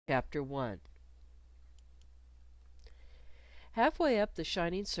Chapter 1 Halfway up the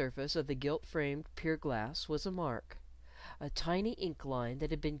shining surface of the gilt framed pier glass was a mark, a tiny ink line that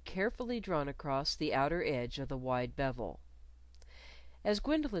had been carefully drawn across the outer edge of the wide bevel. As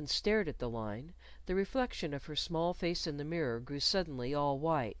Gwendolyn stared at the line, the reflection of her small face in the mirror grew suddenly all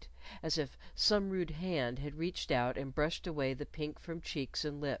white, as if some rude hand had reached out and brushed away the pink from cheeks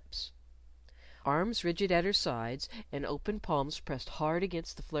and lips. Arms rigid at her sides, and open palms pressed hard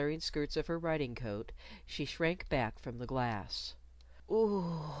against the flaring skirts of her riding coat, she shrank back from the glass.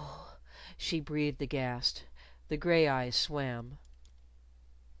 "Oo!" she breathed aghast. The gray eyes swam.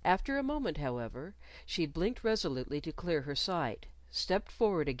 After a moment, however, she blinked resolutely to clear her sight, stepped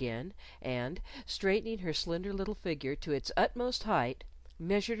forward again, and, straightening her slender little figure to its utmost height,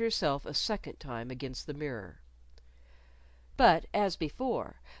 measured herself a second time against the mirror. But, as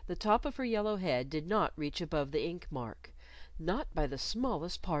before, the top of her yellow head did not reach above the ink mark not by the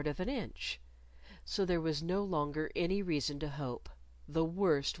smallest part of an inch. So there was no longer any reason to hope. The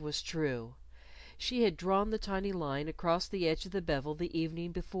worst was true. She had drawn the tiny line across the edge of the bevel the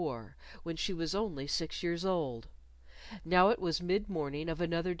evening before, when she was only 6 years old. Now it was mid morning of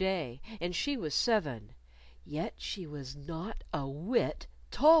another day, and she was 7. Yet she was not a whit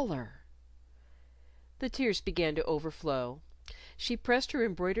taller! The tears began to overflow. She pressed her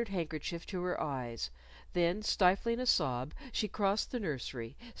embroidered handkerchief to her eyes. Then, stifling a sob, she crossed the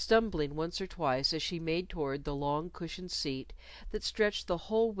nursery, stumbling once or twice as she made toward the long cushioned seat that stretched the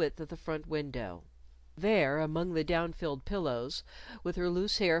whole width of the front window. There, among the down filled pillows, with her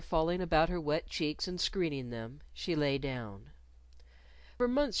loose hair falling about her wet cheeks and screening them, she lay down. For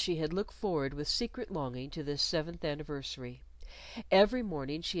months she had looked forward with secret longing to this 7th anniversary. Every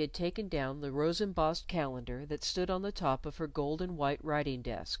morning she had taken down the rose embossed calendar that stood on the top of her gold and white writing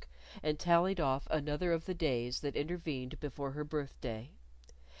desk, and tallied off another of the days that intervened before her birthday.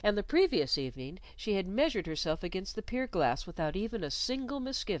 And the previous evening she had measured herself against the pier glass without even a single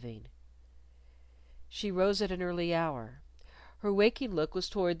misgiving. She rose at an early hour. Her waking look was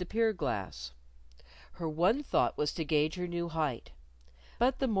toward the pier glass. Her one thought was to gauge her new height.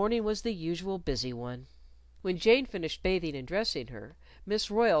 But the morning was the usual busy one. When Jane finished bathing and dressing her, Miss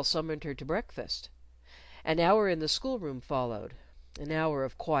Royle summoned her to breakfast. An hour in the schoolroom followed, an hour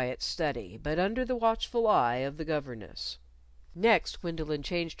of quiet study, but under the watchful eye of the governess. Next Gwendolyn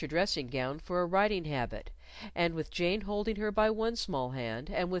changed her dressing gown for a riding habit, and with Jane holding her by one small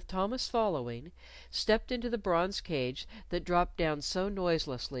hand, and with Thomas following, stepped into the bronze cage that dropped down so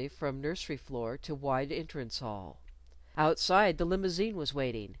noiselessly from nursery floor to wide entrance hall. Outside, the limousine was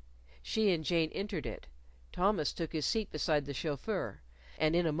waiting. She and Jane entered it. Thomas took his seat beside the chauffeur,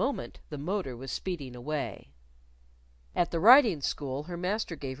 and in a moment the motor was speeding away. At the riding school her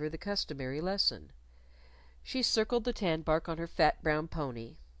master gave her the customary lesson. She circled the tanbark on her fat brown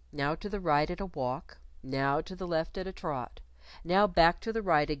pony, now to the right at a walk, now to the left at a trot, now back to the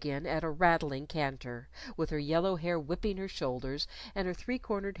right again at a rattling canter, with her yellow hair whipping her shoulders, and her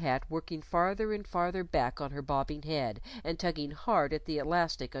 3-cornered hat working farther and farther back on her bobbing head, and tugging hard at the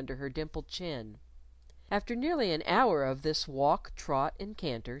elastic under her dimpled chin. After nearly an hour of this walk, trot, and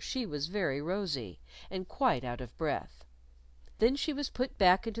canter, she was very rosy, and quite out of breath. Then she was put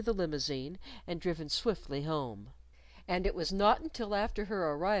back into the limousine and driven swiftly home. And it was not until after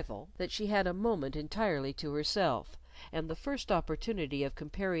her arrival that she had a moment entirely to herself, and the first opportunity of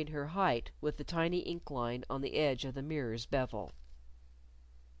comparing her height with the tiny ink line on the edge of the mirror's bevel.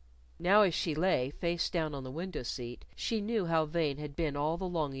 Now as she lay, face down on the window seat, she knew how vain had been all the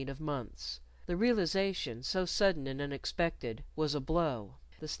longing of months. The realization, so sudden and unexpected, was a blow.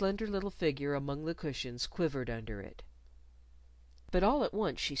 The slender little figure among the cushions quivered under it. But all at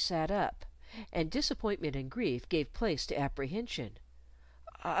once she sat up, and disappointment and grief gave place to apprehension.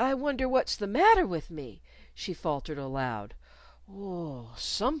 "I wonder what's the matter with me," she faltered aloud. "Oh,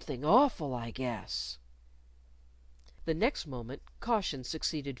 something awful, I guess." The next moment caution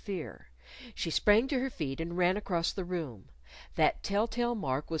succeeded fear. She sprang to her feet and ran across the room. That telltale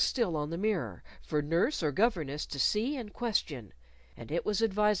mark was still on the mirror, for nurse or governess to see and question. And it was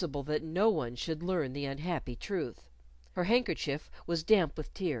advisable that no one should learn the unhappy truth. Her handkerchief was damp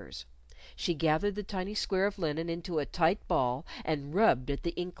with tears. She gathered the tiny square of linen into a tight ball, and rubbed at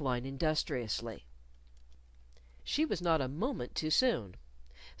the ink line industriously. She was not a moment too soon.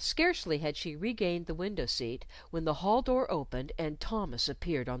 Scarcely had she regained the window seat when the hall door opened and Thomas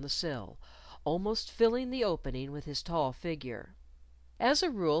appeared on the sill, almost filling the opening with his tall figure. As a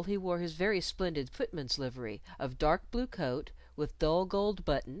rule he wore his very splendid footman's livery of dark blue coat with dull gold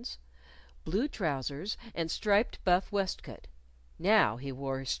buttons, blue trousers, and striped buff waistcoat. Now he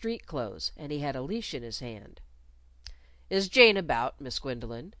wore street clothes, and he had a leash in his hand. "Is Jane about, Miss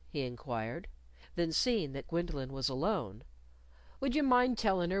Gwendolyn?" he inquired. Then seeing that Gwendolyn was alone, "Would you mind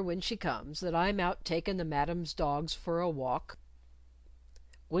tellin' her when she comes that I'm out takin' the Madam's dogs for a walk?"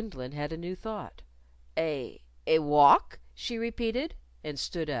 Gwendolyn had a new thought. "A walk?" she repeated, and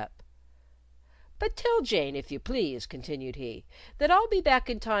stood up. "But tell Jane, if you please," continued he, "that I'll be back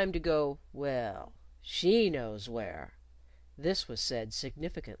in time to go well, she knows where." This was said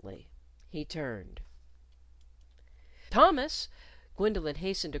significantly. He turned. "Thomas!" Gwendolyn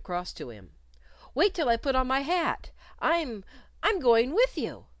hastened across to him. "Wait till I put on my hat. I'm going with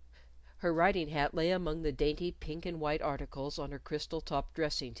you." Her riding hat lay among the dainty pink and white articles on her crystal topped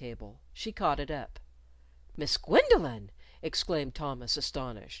dressing table. She caught it up. "Miss Gwendolyn!" exclaimed Thomas,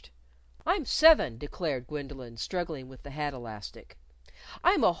 astonished. "I'm 7," declared Gwendolyn, struggling with the hat elastic.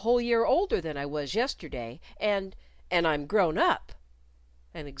 "I'm a whole year older than I was yesterday. And I'm grown up."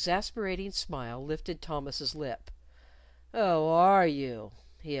 An exasperating smile lifted Thomas's lip. "Oh, are you?"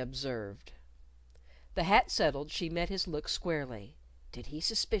 he observed. The hat settled, she met his look squarely. Did he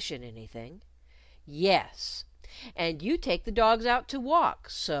suspicion anything? "Yes. And you take the dogs out to walk.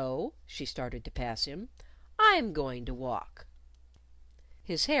 So," she started to pass him, "I'm going to walk."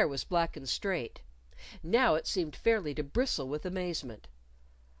 His hair was black and straight. Now it seemed fairly to bristle with amazement.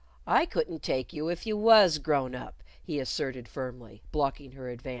 "I couldn't take you if you was grown up," he asserted firmly, blocking her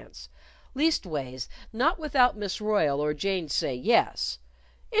advance. "Leastways, not without Miss Royle or Jane say yes.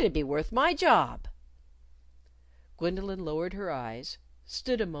 It'd be worth my job." Gwendolyn lowered her eyes,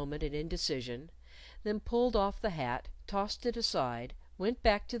 stood a moment in indecision, then pulled off the hat, tossed it aside, went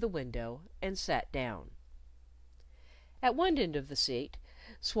back to the window, and sat down. At one end of the seat,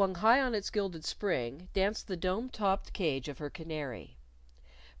 swung high on its gilded spring, danced the dome topped cage of her canary.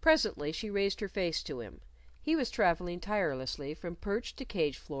 Presently she raised her face to him. He was traveling tirelessly from perch to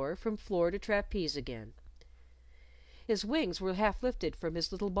cage floor, from floor to trapeze again. His wings were half lifted from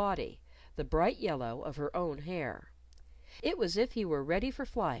his little body, the bright yellow of her own hair. It was as if he were ready for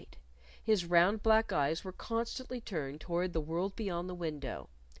flight. His round black eyes were constantly turned toward the world beyond the window.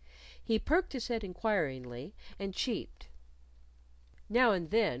 He perked his head inquiringly, and cheeped. Now and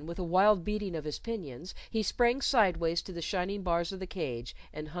then, with a wild beating of his pinions, he sprang sideways to the shining bars of the cage,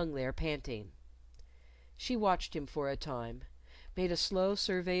 and hung there panting. She watched him for a time, made a slow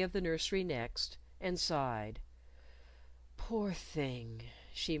survey of the nursery next, and sighed. "Poor thing!"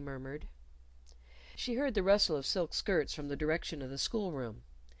 she murmured. She heard the rustle of silk skirts from the direction of the school room.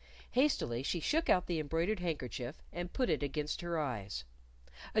 Hastily she shook out the embroidered handkerchief and put it against her eyes.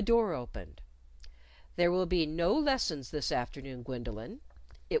 A door opened. "There will be no lessons this afternoon, Gwendolyn."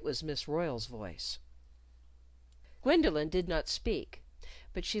 It was Miss Royle's voice. Gwendolyn did not speak.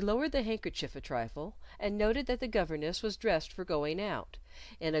 But she lowered the handkerchief a trifle, and noted that the governess was dressed for going out,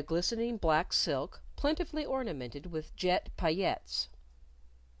 in a glistening black silk, plentifully ornamented with jet paillettes.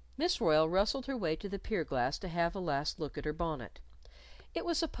 Miss Royle rustled her way to the pier glass to have a last look at her bonnet. It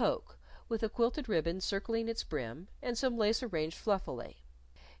was a poke, with a quilted ribbon circling its brim, and some lace arranged fluffily.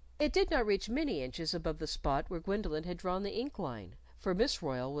 It did not reach many inches above the spot where Gwendolyn had drawn the ink line, for Miss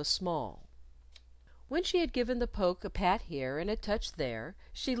Royle was small. When she had given the poke a pat here and a touch there,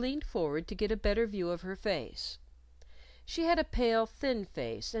 she leaned forward to get a better view of her face. She had a pale, thin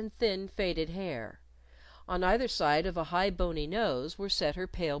face, and thin, faded hair. On either side of a high bony nose were set her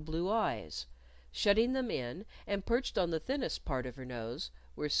pale blue eyes. Shutting them in, and perched on the thinnest part of her nose,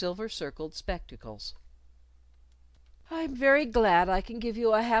 were silver circled spectacles. "I'm very glad I can give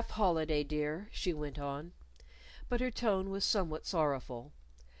you a half holiday, dear," she went on. But her tone was somewhat sorrowful.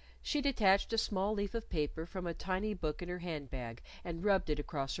 She detached a small leaf of paper from a tiny book in her hand bag, and rubbed it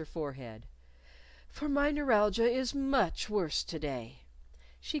across her forehead. "For my neuralgia is much worse to day."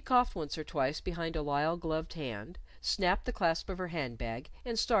 She coughed once or twice behind a lisle gloved hand, snapped the clasp of her hand bag,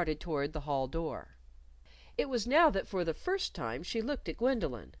 and started toward the hall door. It was now that for the first time she looked at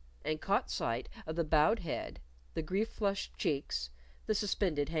Gwendolyn, and caught sight of the bowed head, the grief flushed cheeks, the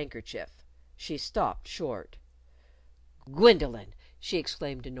suspended handkerchief. She stopped short. "Gwendolyn!" she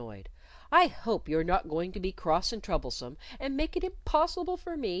exclaimed, annoyed. "I hope you're not going to be cross and troublesome, and make it impossible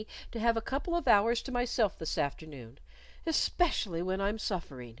for me to have a couple of hours to myself this afternoon, especially when I'm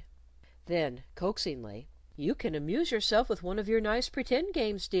suffering." Then, coaxingly, "You can amuse yourself with one of your nice pretend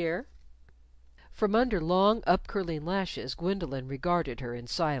games, dear." From under long, up curling lashes Gwendolyn regarded her in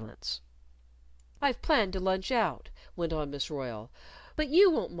silence. "I've planned to lunch out," went on Miss Royle. "But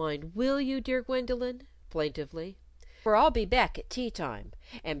you won't mind, will you, dear Gwendolyn?" plaintively. "For I'll be back at tea time.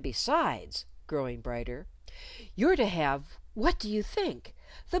 And besides," growing brighter, "you're to have what do you think?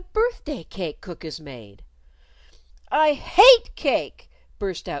 The birthday cake cook has made." "I hate cake!"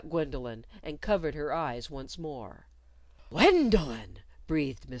 burst out Gwendolyn, and covered her eyes once more. "Gwendolyn!"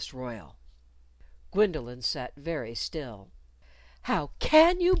 breathed Miss Royle. Gwendolyn sat very still. "How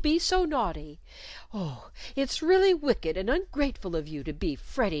can you be so naughty! Oh, it's really wicked and ungrateful of you to be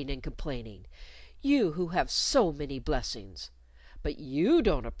fretting and complaining you who have so many blessings. But you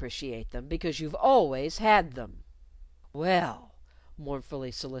don't appreciate them because you've always had them. Well,"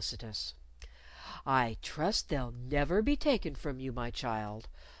 mournfully solicitous, "I trust they'll never be taken from you, my child.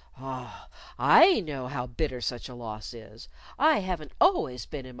 Ah, I know how bitter such a loss is. I haven't always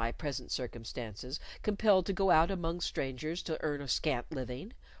been in my present circumstances compelled to go out among strangers to earn a scant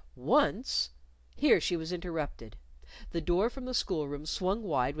living. Once " Here she was interrupted. The door from the school room swung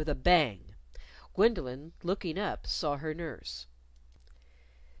wide with a bang. Gwendolyn, looking up, saw her nurse.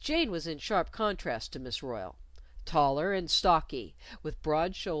 Jane was in sharp contrast to Miss Royle. Taller and stocky, with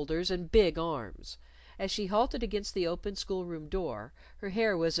broad shoulders and big arms. As she halted against the open school room door, her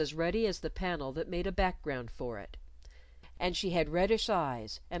hair was as ruddy as the panel that made a background for it. And she had reddish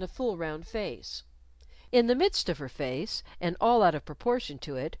eyes, and a full round face. In the midst of her face, and all out of proportion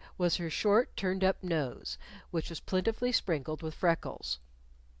to it, was her short turned up nose, which was plentifully sprinkled with freckles.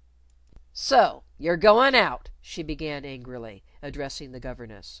 "So you're going out," she began angrily, addressing the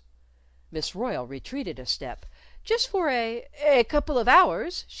governess. Miss Royle retreated a step. "Just for a couple of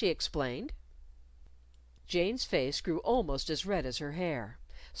hours," she explained. Jane's face grew almost as red as her hair.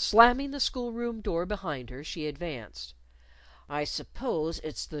 Slamming the school room door behind her, she advanced. "I suppose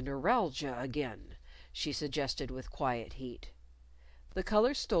it's the neuralgia again," she suggested with quiet heat. The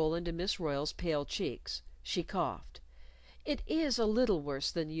color stole into Miss Royle's pale cheeks. She coughed. "It is a little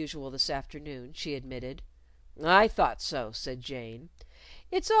worse than usual this afternoon," she admitted. "I thought so," said Jane.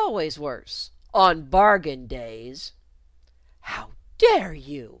 "It's always worse on bargain days." "How dare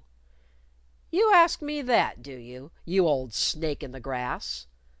you!" "You ask me that, do you? You old snake in the grass!"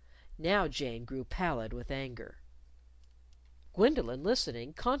 Now Jane grew pallid with anger. Gwendolyn,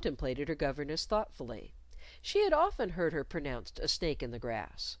 listening, contemplated her governess thoughtfully. She had often heard her pronounced a snake in the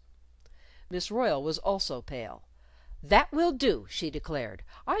grass. Miss Royle was also pale. "That will do," she declared.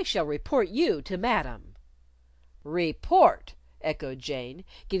 "I shall report you to Madam." "Report!" echoed Jane,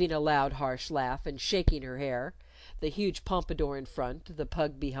 giving a loud, harsh laugh, and shaking her hair the huge pompadour in front, the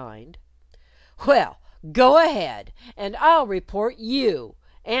pug behind. "Well, go ahead! And I'll report you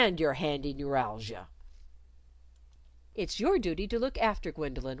and your handy neuralgia." "It's your duty to look after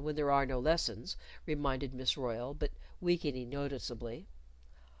Gwendolyn when there are no lessons," reminded Miss Royle, but weakening noticeably.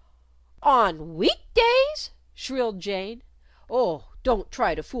 "On week days?" shrilled Jane. "Oh, don't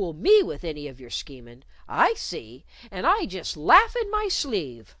try to fool me with any of your schemin'. I see. And I just laugh in my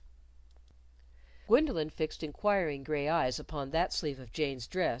sleeve." Gwendolyn fixed inquiring gray eyes upon that sleeve of Jane's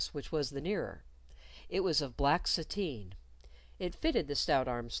dress which was the nearer. It was of black sateen. It fitted the stout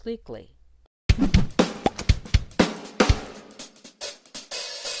arms sleekly.